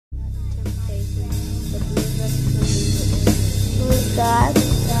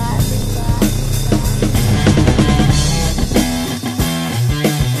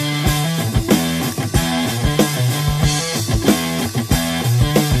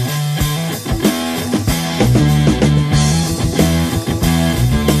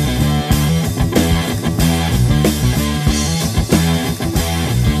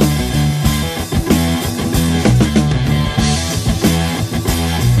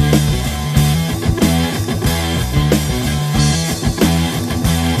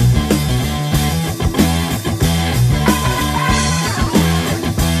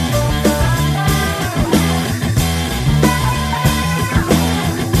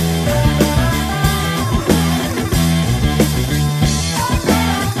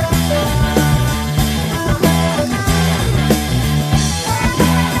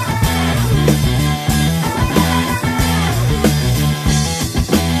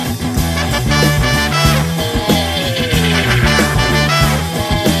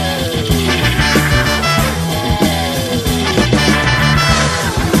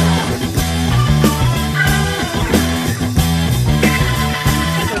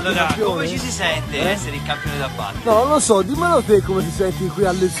Allora, come ci si sente essere il campione da battere? No, non lo so, dimmelo te come ti senti qui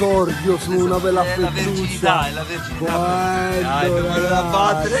all'esordio su una bella fettuccia. È la verginità, è la verginità. Dai, il campione da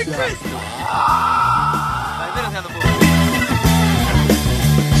battere è questo. Ma è vero che hanno poco.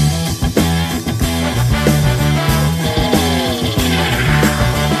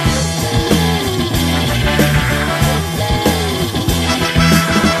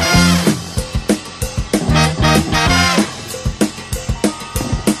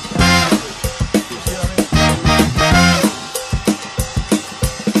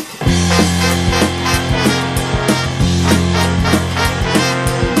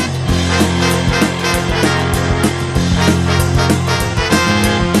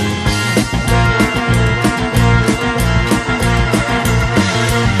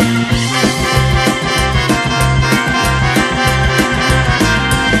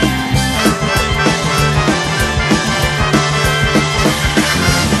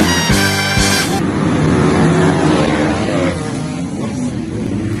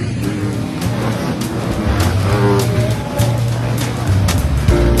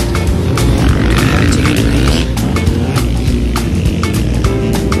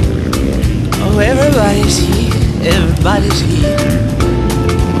 Everybody's here.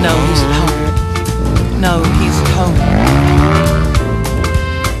 No, he's at home. No, he's at home.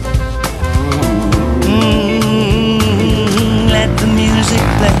 Let the music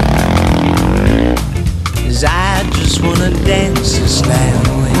play. 'Cause I just wanna dance this night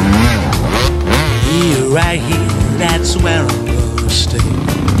away. Here, right here, that's where I'm gonna stay.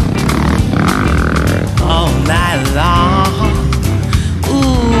 All night long.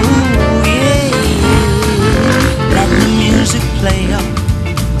 Ooh, yeah. Let the music play on,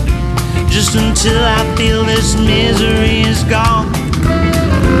 just until I feel this misery is gone.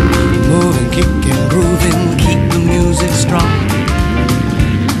 Moving, kicking, grooving, keep the music strong.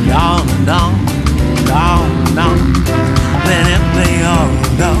 On and on, on and on. Let it play on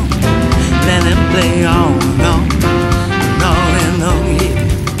and on. Let it play on and on. On and on, yeah.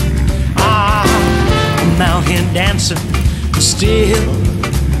 I'm out here dancing still.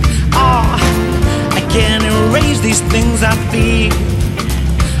 I can't erase these things I feel.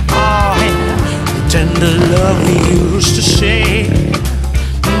 Oh, yeah, the tender love we used to share.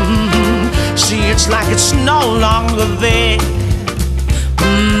 See, it's like it's no longer there.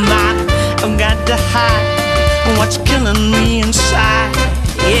 I've got to hide what's killing me inside.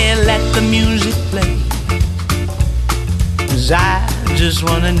 Yeah, let the music play. 'Cause I just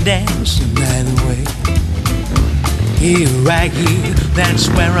wanna dance the night away. Here, right here, that's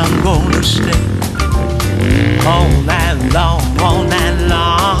where I'm gonna stay. All night long, all night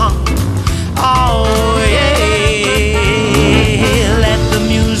long. Oh yeah, let the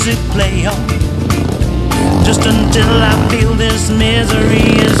music play on, just until I feel this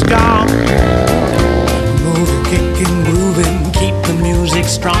misery is gone. Moving, kicking, grooving, keep the music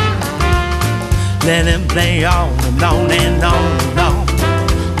strong. Let it play on and on and on and on.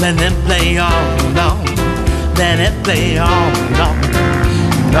 Let it play on and on. Let it play on and on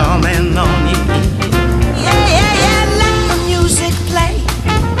and on and on. Yeah, yeah, yeah, let the music play.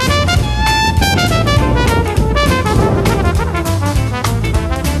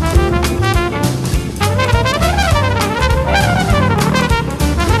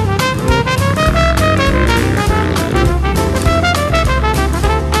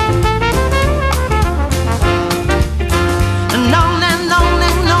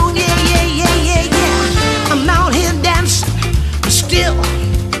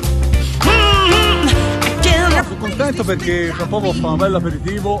 Perché tra poco fa un bel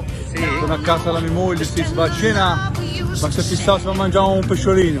aperitivo, sono a casa della mia moglie, si va a cena, ma se ci sta, mangiamo un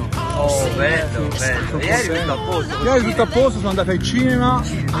pesciolino. Oh, bello, bello. Ieri tutto a posto. Ieri tutto a posto, sono andato al cinema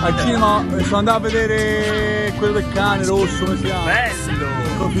sono andato a vedere quello del cane rosso, come si chiama? Bello!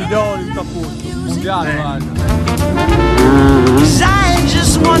 Con i figlioli, tutto a posto, mondiale, guarda. I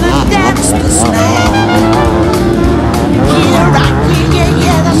just wanna dance this night. Yeah, right,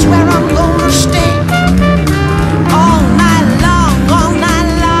 yeah, that's where I'm gonna stay. All night long, all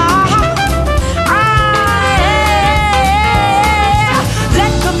night long. Yeah.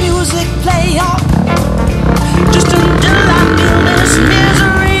 Let the music play on, just until I feel this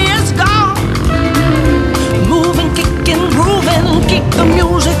misery is gone. Moving, kicking, grooving, keep the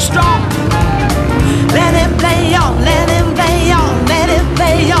music strong. Let it play on, let it play on, let it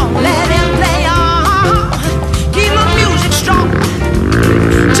play on, let it play on. Keep the music strong.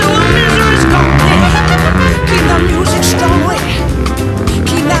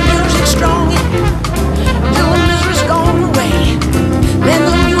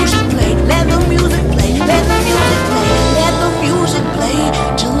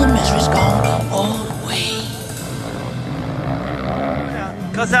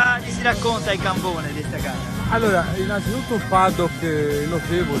 ci racconta il Cambone di sta gara? Allora, innanzitutto un paddock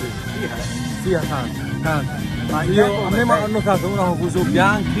notevole. Sì, tanto. Ma Io, a me mi hanno notato una con Cuso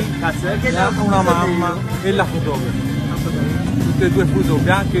Bianchi, una mamma e la fotografa. Tutte e due Cuso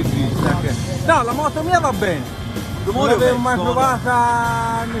bianche e grigi. No, la moto mia va bene. Non l'avevo mai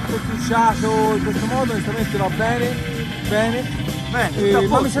provata nel contucciato in questo modo, onestamente va bene. Ma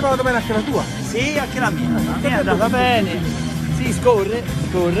mi sembrava bene anche la tua. Sì, anche la mia. La mia è andata bene. Sì, scorre.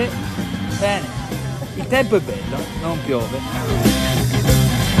 Bene. Il tempo è bello, non piove.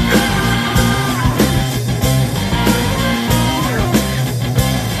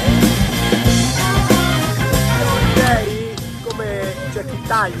 Come c'è chi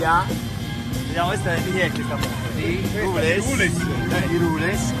taglia? Vediamo, questa è di chi è questa moto? Di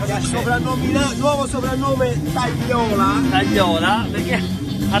Rules. Nuovo soprannome Tagliola. Perché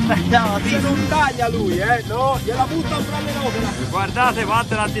ha tagliato se non taglia lui, no, gliela butta fra le opere. Guardate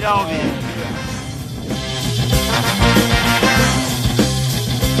quanto l'ha tirato via.